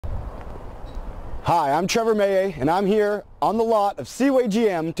Hi, I'm Trevor Maye, and I'm here on the lot of Seaway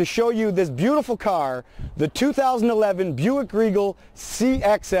GM to show you this beautiful car, the 2011 Buick Regal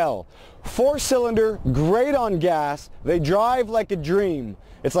CXL. 4-cylinder, great on gas, they drive like a dream.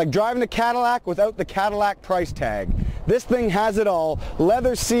 It's like driving a Cadillac without the Cadillac price tag. This thing has it all: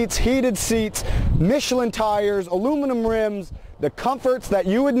 leather seats, heated seats, Michelin tires, aluminum rims, the comforts that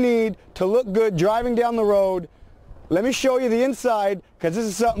you would need to look good driving down the road. Let me show you the inside, because this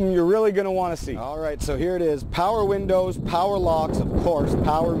is something you're really going to want to see. Alright, so here it is. Power windows, power locks, of course,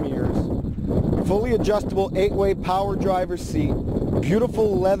 power mirrors, fully adjustable 8-way power driver seat,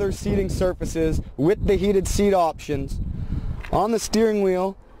 beautiful leather seating surfaces with the heated seat options. On the steering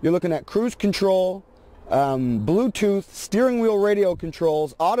wheel, you're looking at cruise control, Bluetooth, steering wheel radio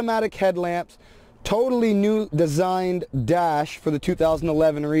controls, automatic headlamps, totally new designed dash for the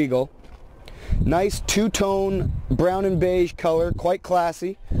 2011 Regal. Nice two-tone brown and beige color, quite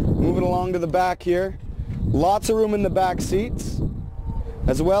classy. Moving along to the back here, lots of room in the back seats,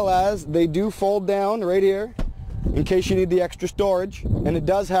 as well as they do fold down right here in case you need the extra storage, and it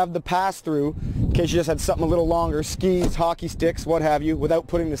does have the pass-through in case you just had something a little longer, skis, hockey sticks, what have you, without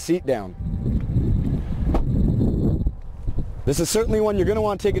putting the seat down. This is certainly one you're going to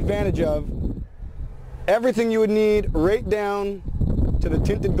want to take advantage of. Everything you would need right down to the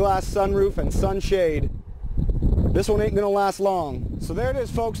tinted glass sunroof and sunshade. This one ain't gonna last long. So there it is,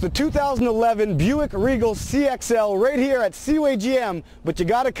 folks, the 2011 Buick Regal CXL right here at Seaway GM, but you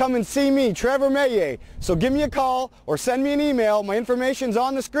gotta come and see me, Trevor Maye. So give me a call or send me an email. My information's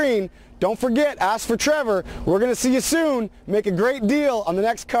on the screen. Don't forget, ask for Trevor. We're gonna see you soon. Make a great deal on the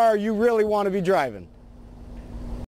next car you really want to be driving.